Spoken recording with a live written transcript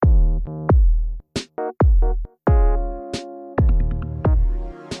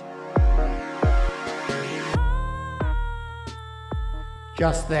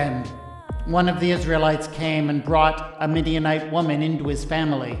Just then, one of the Israelites came and brought a Midianite woman into his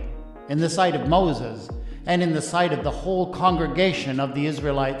family, in the sight of Moses, and in the sight of the whole congregation of the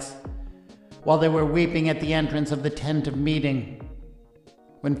Israelites, while they were weeping at the entrance of the tent of meeting.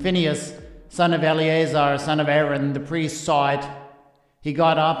 When Phinehas, son of Eleazar, son of Aaron, the priest, saw it, he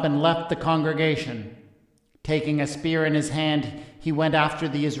got up and left the congregation. Taking a spear in his hand, he went after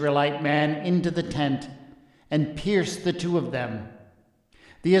the Israelite man into the tent and pierced the two of them,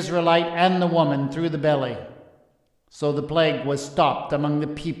 the Israelite and the woman, through the belly. So the plague was stopped among the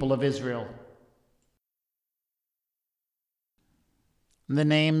people of Israel. The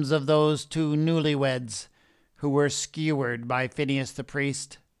names of those two newlyweds who were skewered by Phinehas the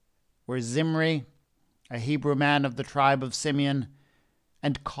priest were Zimri, a Hebrew man of the tribe of Simeon,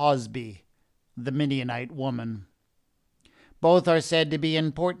 and Cosbi, the Midianite woman. Both are said to be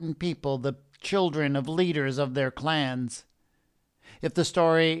important people, the children of leaders of their clans. If the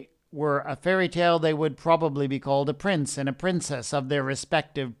story were a fairy tale, they would probably be called a prince and a princess of their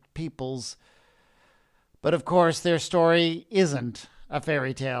respective peoples. But of course, their story isn't a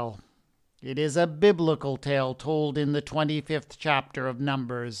fairy tale. It is a biblical tale told in the 25th chapter of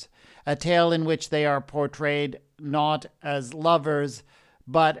Numbers, a tale in which they are portrayed not as lovers,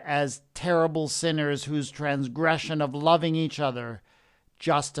 but as terrible sinners whose transgression of loving each other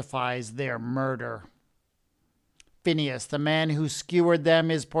justifies their murder. Phinehas, the man who skewered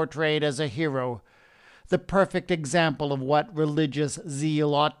them, is portrayed as a hero, the perfect example of what religious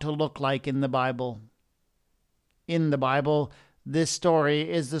zeal ought to look like in the Bible. In the Bible, this story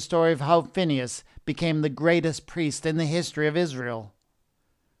is the story of how Phinehas became the greatest priest in the history of Israel.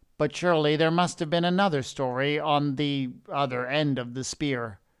 But surely there must have been another story on the other end of the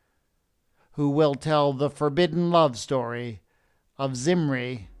spear, who will tell the forbidden love story of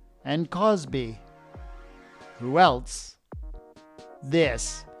Zimri and Cosbi. Who else?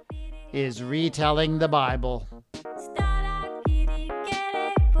 This is Retelling the Bible.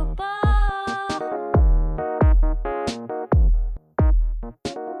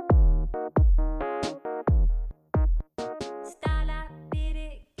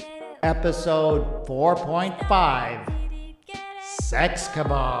 Episode 4.5, Sex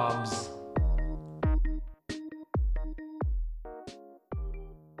Kebabs.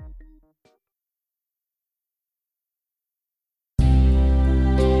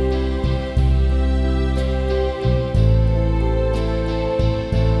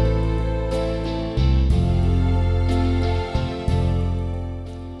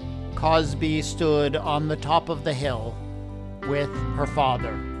 Cosbi stood on the top of the hill with her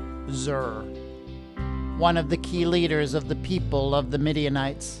father, Zur, one of the key leaders of the people of the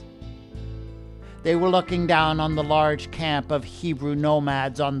Midianites. They were looking down on the large camp of Hebrew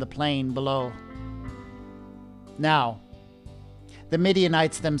nomads on the plain below. Now, the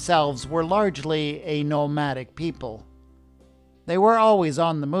Midianites themselves were largely a nomadic people. They were always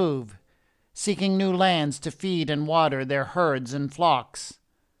on the move, seeking new lands to feed and water their herds and flocks.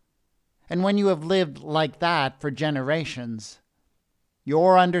 And when you have lived like that for generations,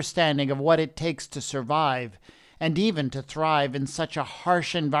 your understanding of what it takes to survive and even to thrive in such a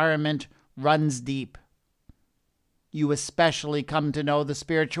harsh environment runs deep. You especially come to know the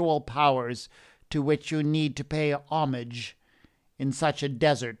spiritual powers to which you need to pay homage in such a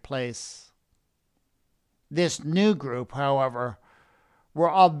desert place. This new group, however, were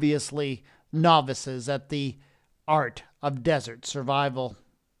obviously novices at the art of desert survival.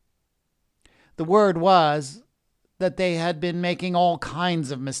 The word was that they had been making all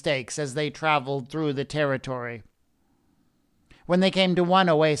kinds of mistakes as they traveled through the territory. When they came to one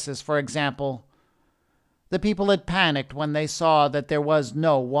oasis, for example, the people had panicked when they saw that there was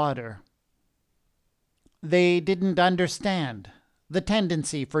no water. They didn't understand the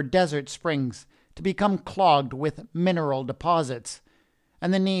tendency for desert springs to become clogged with mineral deposits,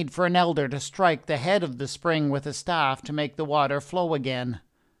 and the need for an elder to strike the head of the spring with a staff to make the water flow again.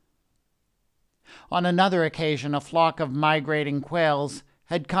 On another occasion, a flock of migrating quails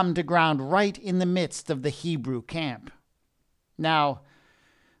had come to ground right in the midst of the Hebrew camp. Now,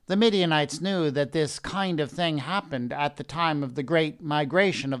 the Midianites knew that this kind of thing happened at the time of the great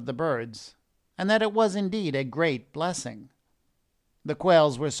migration of the birds, and that it was indeed a great blessing. The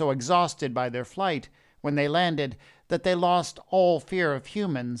quails were so exhausted by their flight when they landed that they lost all fear of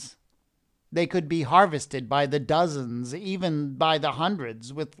humans. They could be harvested by the dozens, even by the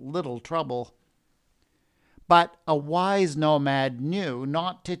hundreds, with little trouble. But a wise nomad knew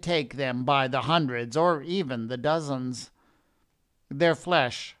not to take them by the hundreds or even the dozens. Their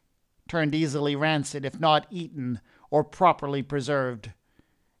flesh turned easily rancid if not eaten or properly preserved,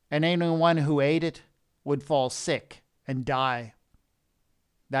 and anyone who ate it would fall sick and die.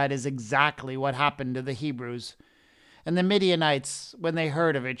 That is exactly what happened to the Hebrews, and the Midianites, when they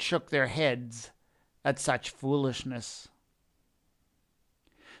heard of it, shook their heads at such foolishness.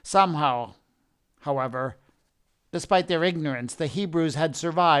 Somehow, however, despite their ignorance, the Hebrews had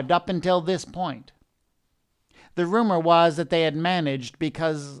survived up until this point. The rumor was that they had managed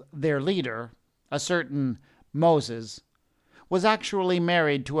because their leader, a certain Moses, was actually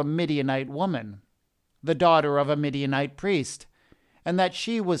married to a Midianite woman, the daughter of a Midianite priest, and that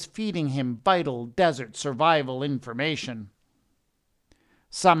she was feeding him vital desert survival information.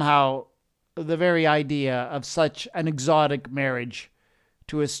 Somehow, the very idea of such an exotic marriage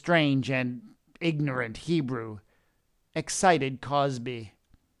to a strange and ignorant Hebrew excited Cosby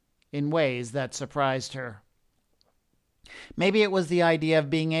in ways that surprised her. Maybe it was the idea of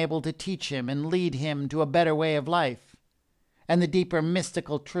being able to teach him and lead him to a better way of life, and the deeper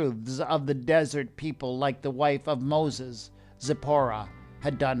mystical truths of the desert people, like the wife of Moses, Zipporah,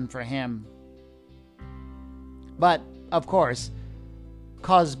 had done for him. But, of course,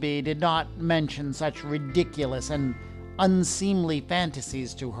 Cosby did not mention such ridiculous and unseemly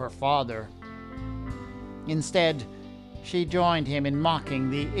fantasies to her father. Instead, she joined him in mocking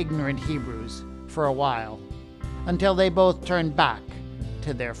the ignorant Hebrews for a while, until they both turned back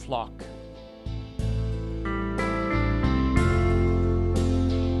to their flock.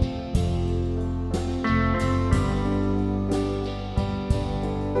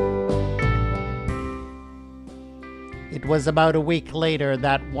 It was about a week later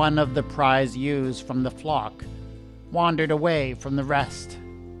that one of the prize ewes from the flock wandered away from the rest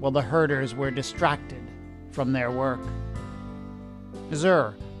while the herders were distracted from their work.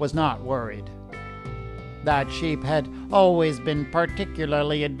 Zur was not worried. That sheep had always been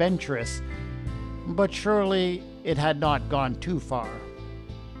particularly adventurous, but surely it had not gone too far.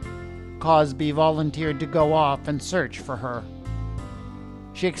 Cosby volunteered to go off and search for her.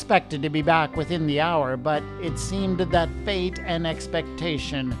 She expected to be back within the hour, but it seemed that fate and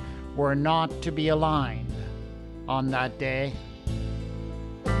expectation were not to be aligned on that day.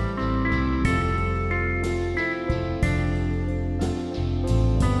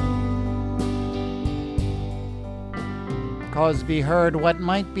 Cosby heard what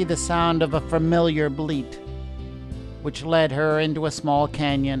might be the sound of a familiar bleat, which led her into a small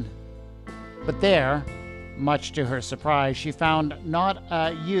canyon. But there, much to her surprise, she found not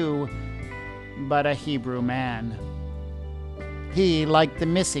a ewe, but a Hebrew man. He, like the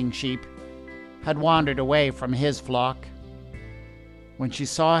missing sheep, had wandered away from his flock. When she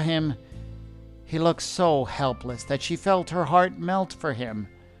saw him, he looked so helpless that she felt her heart melt for him.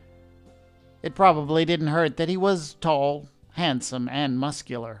 It probably didn't hurt that he was tall, handsome, and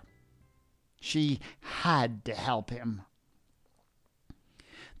muscular. She had to help him.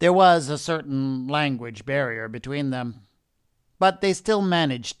 There was a certain language barrier between them, but they still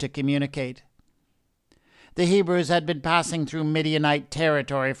managed to communicate. The Hebrews had been passing through Midianite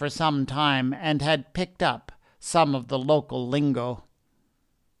territory for some time and had picked up some of the local lingo.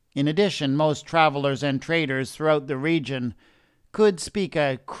 In addition, most travelers and traders throughout the region could speak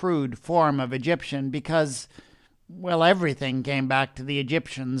a crude form of Egyptian because, well, everything came back to the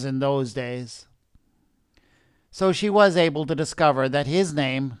Egyptians in those days. So she was able to discover that his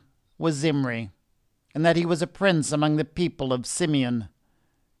name was Zimri, and that he was a prince among the people of Simeon.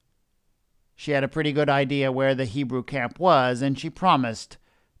 She had a pretty good idea where the Hebrew camp was, and she promised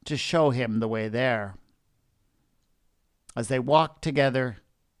to show him the way there. As they walked together,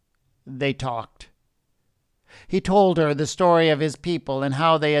 they talked. He told her the story of his people and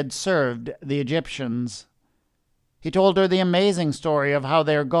how they had served the Egyptians. He told her the amazing story of how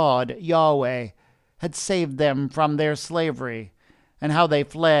their God, Yahweh, had saved them from their slavery, and how they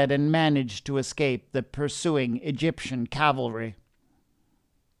fled and managed to escape the pursuing Egyptian cavalry.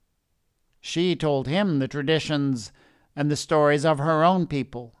 She told him the traditions and the stories of her own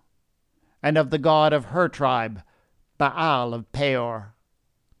people, and of the god of her tribe, Baal of Peor.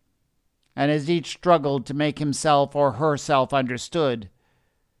 And as each struggled to make himself or herself understood,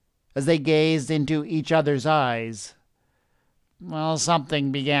 as they gazed into each other's eyes, well,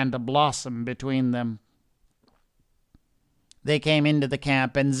 something began to blossom between them. They came into the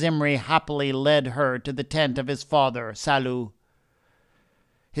camp, and Zimri happily led her to the tent of his father, Salu.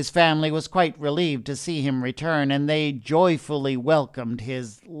 His family was quite relieved to see him return, and they joyfully welcomed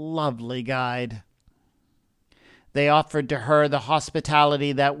his lovely guide. They offered to her the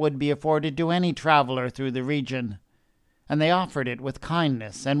hospitality that would be afforded to any traveler through the region, and they offered it with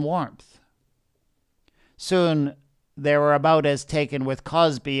kindness and warmth. Soon they were about as taken with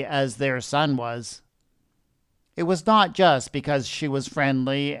Cosby as their son was. It was not just because she was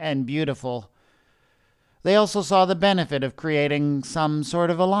friendly and beautiful, They also saw the benefit of creating some sort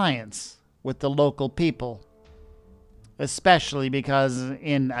of alliance with the local people, especially because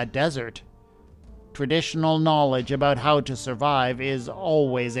in a desert, traditional knowledge about how to survive is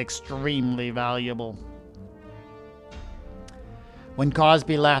always extremely valuable. When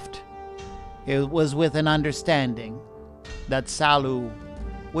Cosby left, it was with an understanding that Salu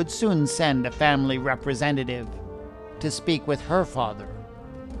would soon send a family representative to speak with her father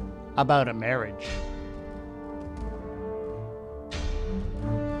about a marriage.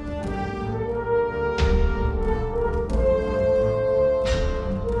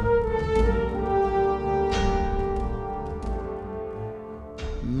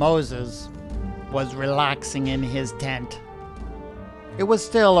 Moses was relaxing in his tent. It was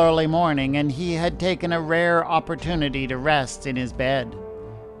still early morning, and he had taken a rare opportunity to rest in his bed.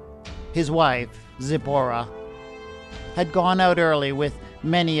 His wife, Zipporah, had gone out early with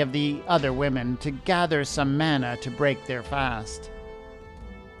many of the other women to gather some manna to break their fast.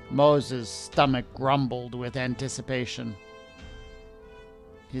 Moses' stomach grumbled with anticipation.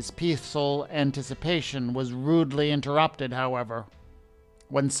 His peaceful anticipation was rudely interrupted, however,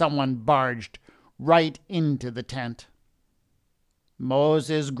 when someone barged right into the tent.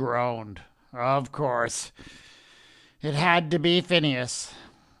 Moses groaned. Of course. It had to be Phinehas.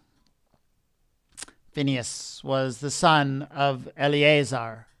 Phinehas was the son of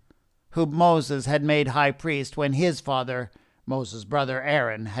Eleazar, whom Moses had made high priest when his father, Moses' brother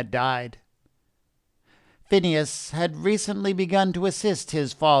Aaron, had died. Phinehas had recently begun to assist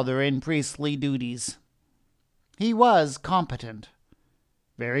his father in priestly duties. He was competent,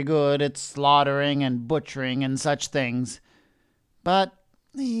 very good at slaughtering and butchering and such things, but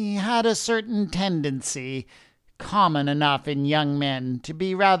he had a certain tendency, common enough in young men, to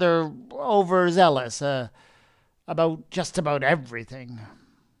be rather overzealous about just about everything.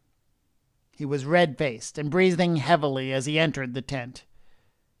 He was red-faced and breathing heavily as he entered the tent.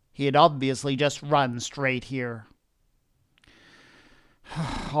 He had obviously just run straight here.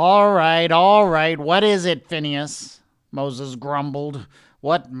 All right, what is it, Phinehas? Moses grumbled.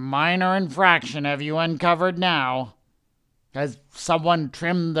 What minor infraction have you uncovered now? Has someone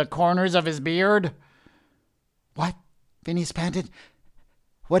trimmed the corners of his beard? What? Phinehas panted.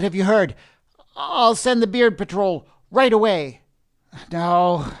 What have you heard? I'll send the beard patrol right away.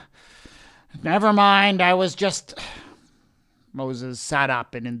 No, never mind, I was just... Moses sat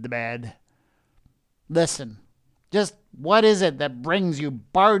up and in the bed. Listen, just what is it that brings you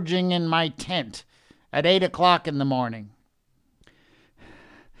barging in my tent at 8 o'clock in the morning?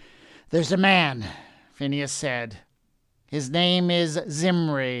 There's a man, Phinehas said. His name is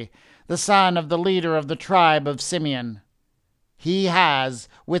Zimri, the son of the leader of the tribe of Simeon. He has,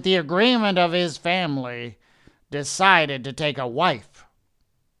 with the agreement of his family, decided to take a wife.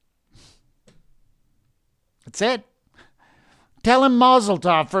 That's it. Tell him Mazel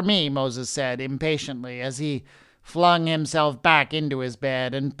Tov for me, Moses said impatiently as he flung himself back into his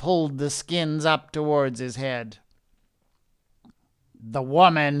bed and pulled the skins up towards his head. The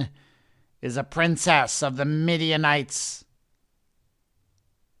woman is a princess of the Midianites.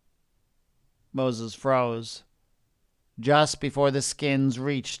 Moses froze just before the skins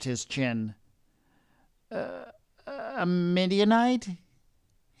reached his chin. A Midianite?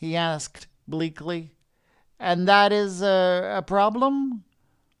 He asked bleakly. And that is a problem?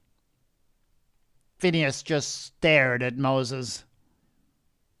 Phinehas just stared at Moses.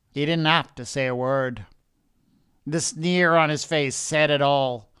 He didn't have to say a word. The sneer on his face said it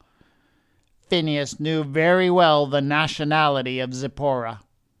all. Phinehas knew very well the nationality of Zipporah,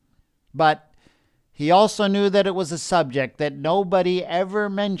 but he also knew that it was a subject that nobody ever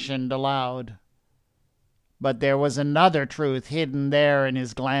mentioned aloud. But there was another truth hidden there in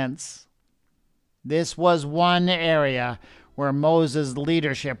his glance. This was one area where Moses'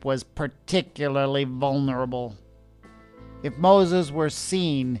 leadership was particularly vulnerable. If Moses were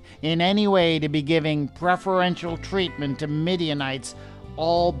seen in any way to be giving preferential treatment to Midianites,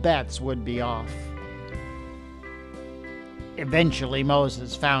 all bets would be off. Eventually,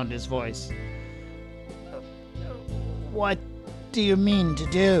 Moses found his voice. What do you mean to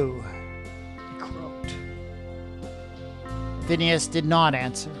do? He croaked. Phinehas did not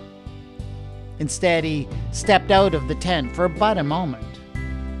answer. Instead, he stepped out of the tent for but a moment.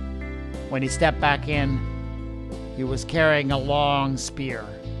 When he stepped back in, he was carrying a long spear,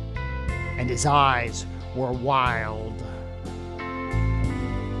 and his eyes were wild.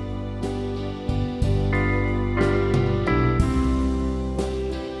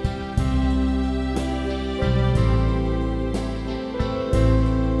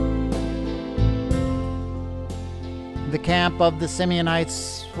 The camp of the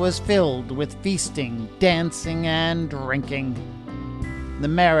Simeonites was filled with feasting, dancing, and drinking. The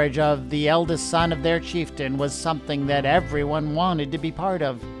marriage of the eldest son of their chieftain was something that everyone wanted to be part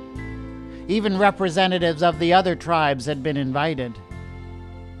of. Even representatives of the other tribes had been invited.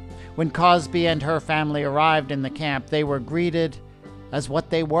 When Cosby and her family arrived in the camp, they were greeted as what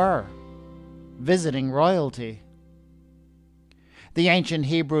they were, visiting royalty. The ancient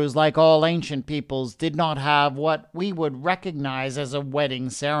Hebrews, like all ancient peoples, did not have what we would recognize as a wedding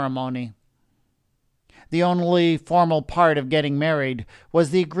ceremony. The only formal part of getting married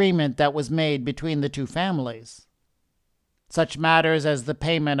was the agreement that was made between the two families. Such matters as the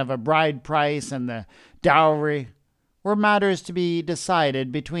payment of a bride price and the dowry were matters to be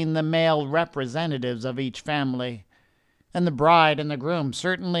decided between the male representatives of each family, and the bride and the groom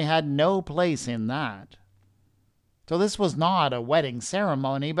certainly had no place in that. So this was not a wedding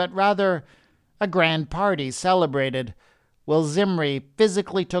ceremony, but rather a grand party celebrated while Zimri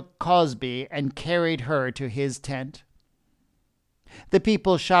physically took Cosby and carried her to his tent. The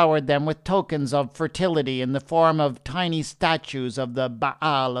people showered them with tokens of fertility in the form of tiny statues of the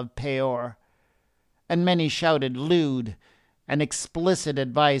Baal of Peor, and many shouted lewd and explicit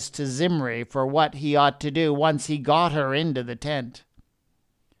advice to Zimri for what he ought to do once he got her into the tent.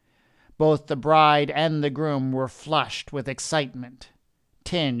 Both the bride and the groom were flushed with excitement,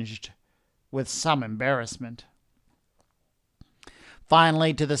 tinged with some embarrassment.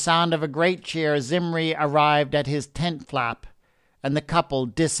 Finally, to the sound of a great cheer, Zimri arrived at his tent flap, and the couple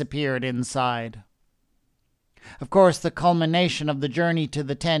disappeared inside. Of course, the culmination of the journey to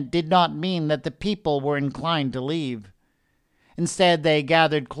the tent did not mean that the people were inclined to leave. Instead, they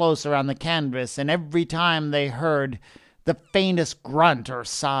gathered close around the canvas, and every time they heard the faintest grunt or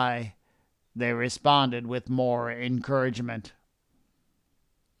sigh, they responded with more encouragement.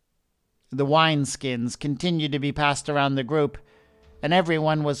 The wineskins continued to be passed around the group, and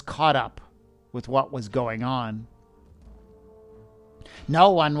everyone was caught up with what was going on.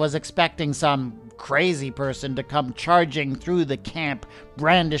 No one was expecting some crazy person to come charging through the camp,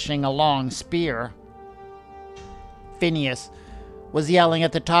 brandishing a long spear. Phineas was yelling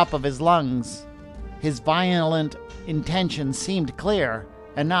at the top of his lungs. His violent intention seemed clear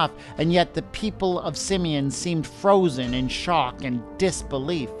enough, and yet the people of Simeon seemed frozen in shock and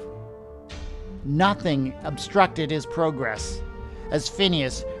disbelief. Nothing obstructed his progress, as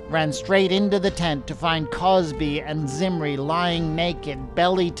Phineas ran straight into the tent to find Cosby and Zimri lying naked,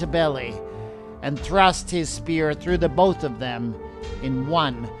 belly to belly, and thrust his spear through the both of them in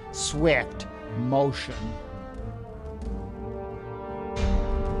one swift motion.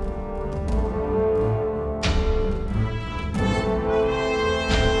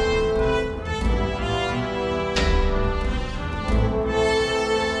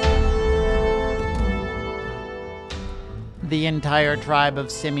 The entire tribe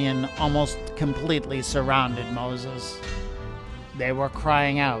of Simeon almost completely surrounded Moses. They were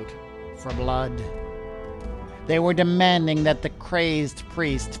crying out for blood. They were demanding that the crazed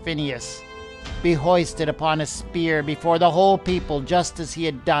priest Phineas be hoisted upon a spear before the whole people, just as he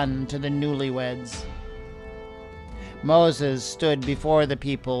had done to the newlyweds. Moses stood before the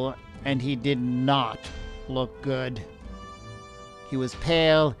people, and he did not look good. He was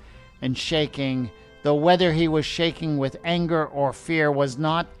pale and shaking, though whether he was shaking with anger or fear was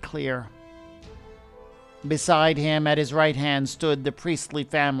not clear. Beside him, at his right hand, stood the priestly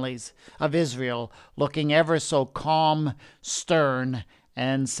families of Israel, looking ever so calm, stern,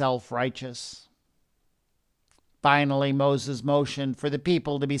 and self-righteous. Finally, Moses motioned for the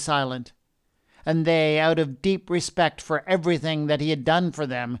people to be silent, and they, out of deep respect for everything that he had done for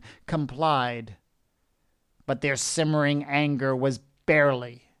them, complied. But their simmering anger was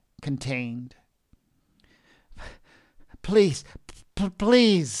barely contained. Please,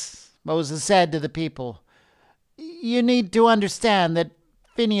 Moses said to the people, you need to understand that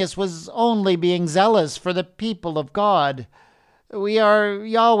Phineas was only being zealous for the people of God. We are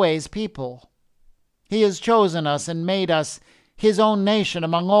Yahweh's people. He has chosen us and made us his own nation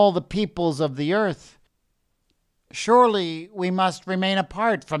among all the peoples of the earth. Surely we must remain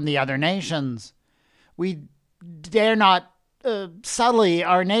apart from the other nations. We dare not sully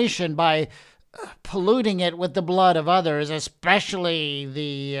our nation by polluting it with the blood of others, especially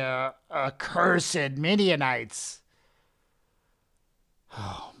the accursed Midianites.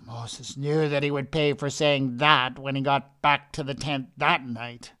 Oh, Moses knew that he would pay for saying that when he got back to the tent that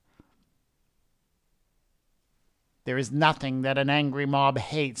night. There is nothing that an angry mob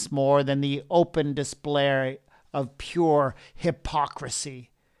hates more than the open display of pure hypocrisy.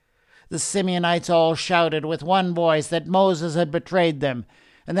 The Simeonites all shouted with one voice that Moses had betrayed them,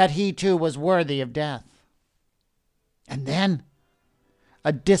 and that he too was worthy of death. And then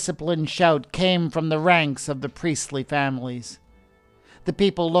a disciplined shout came from the ranks of the priestly families. The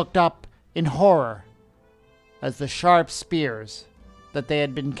people looked up in horror as the sharp spears that they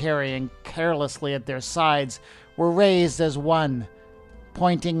had been carrying carelessly at their sides were raised as one,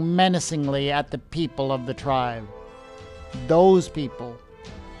 pointing menacingly at the people of the tribe. Those people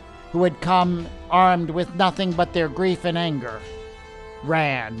who had come armed with nothing but their grief and anger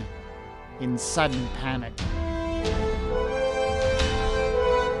ran in sudden panic.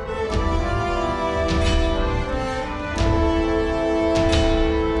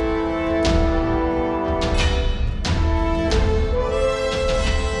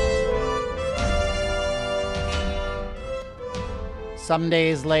 Some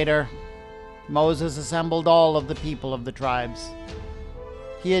days later, Moses assembled all of the people of the tribes.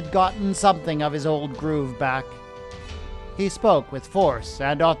 He had gotten something of his old groove back. He spoke with force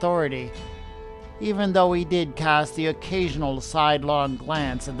and authority, even though he did cast the occasional sidelong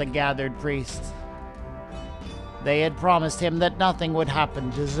glance at the gathered priests. They had promised him that nothing would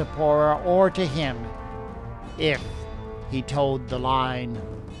happen to Zipporah or to him if he toed the line.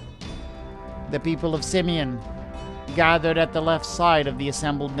 The people of Simeon, gathered at the left side of the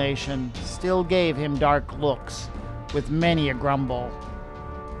assembled nation, still gave him dark looks, with many a grumble.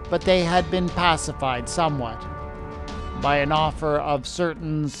 But they had been pacified somewhat by an offer of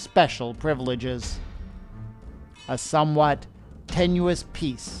certain special privileges. A somewhat tenuous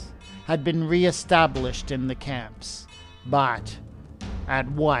peace had been re-established in the camps, but at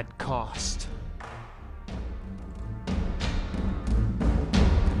what cost?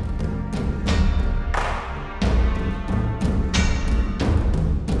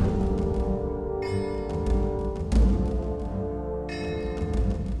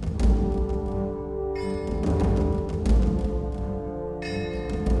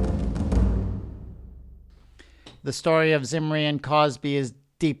 The story of Zimri and Cosby is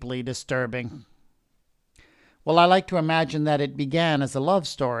deeply disturbing. While I like to imagine that it began as a love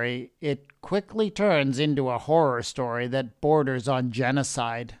story, it quickly turns into a horror story that borders on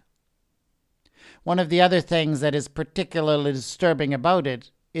genocide. One of the other things that is particularly disturbing about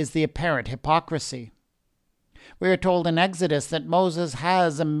it is the apparent hypocrisy. We are told in Exodus that Moses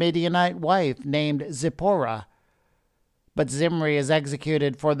has a Midianite wife named Zipporah, but Zimri is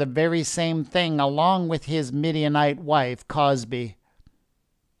executed for the very same thing along with his Midianite wife, Cosby.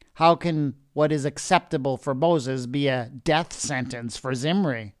 How can what is acceptable for Moses be a death sentence for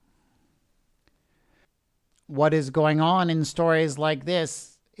Zimri? What is going on in stories like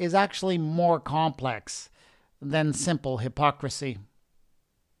this is actually more complex than simple hypocrisy.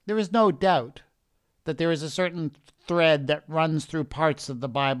 There is no doubt that there is a certain thread that runs through parts of the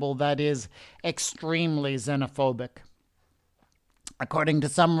Bible that is extremely xenophobic. According to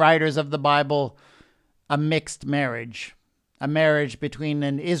some writers of the Bible, a mixed marriage, a marriage between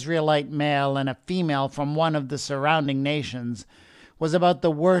an Israelite male and a female from one of the surrounding nations, was about the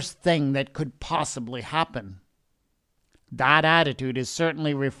worst thing that could possibly happen. That attitude is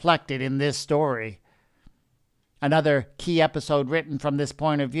certainly reflected in this story. Another key episode written from this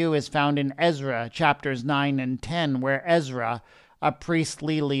point of view is found in Ezra, chapters 9 and 10, where Ezra, a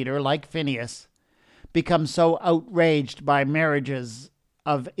priestly leader like Phinehas, becomes so outraged by marriages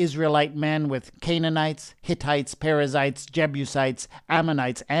of Israelite men with Canaanites, Hittites, Perizzites, Jebusites,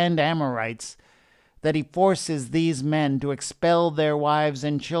 Ammonites, and Amorites that he forces these men to expel their wives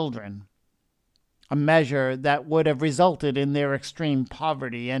and children, a measure that would have resulted in their extreme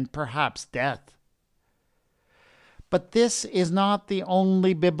poverty and perhaps death. But this is not the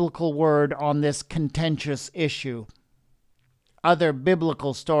only biblical word on this contentious issue. Other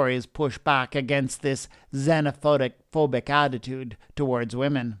biblical stories push back against this xenophobic attitude towards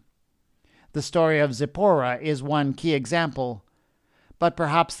women. The story of Zipporah is one key example, but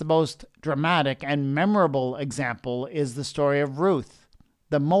perhaps the most dramatic and memorable example is the story of Ruth,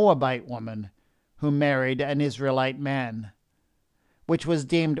 the Moabite woman who married an Israelite man, which was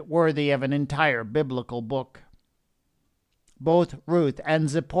deemed worthy of an entire biblical book. Both Ruth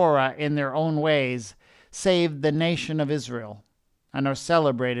and Zipporah, in their own ways, saved the nation of Israel and are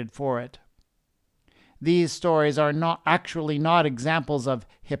celebrated for it. These stories are not examples of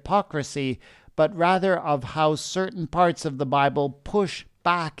hypocrisy, but rather of how certain parts of the Bible push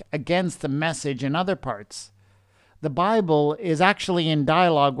back against the message in other parts. The Bible is actually in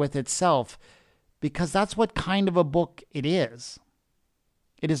dialogue with itself because that's what kind of a book it is.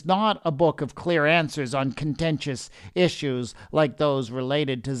 It is not a book of clear answers on contentious issues like those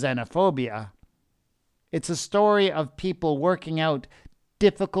related to xenophobia. It's a story of people working out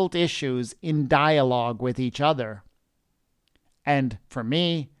difficult issues in dialogue with each other. And for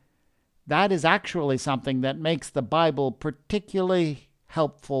me, that is actually something that makes the Bible particularly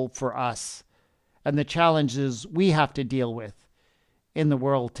helpful for us and the challenges we have to deal with in the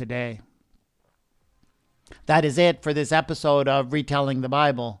world today. That is it for this episode of Retelling the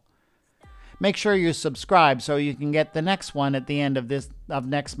Bible. Make sure you subscribe so you can get the next one at the end of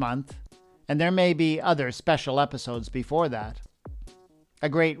next month, and there may be other special episodes before that. A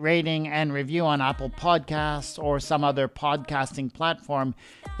great rating and review on Apple Podcasts or some other podcasting platform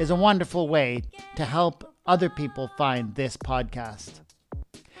is a wonderful way to help other people find this podcast.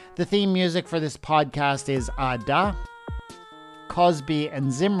 The theme music for this podcast is Ada. Cosby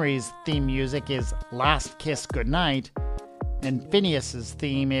and Zimri's theme music is Last Kiss Goodnight, and Phineas's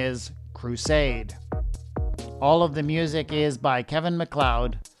theme is Crusade. All of the music is by Kevin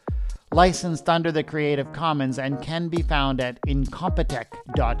MacLeod, licensed under the Creative Commons, and can be found at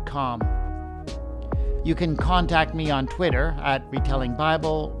incompetech.com. You can contact me on Twitter at Retelling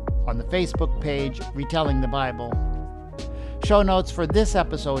Bible, on the Facebook page Retelling the Bible. Show notes for this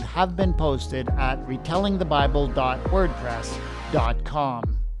episode have been posted at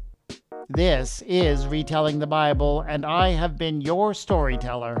retellingthebible.wordpress.com. This is Retelling the Bible, and I have been your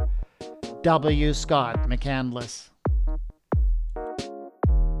storyteller, W. Scott McCandless.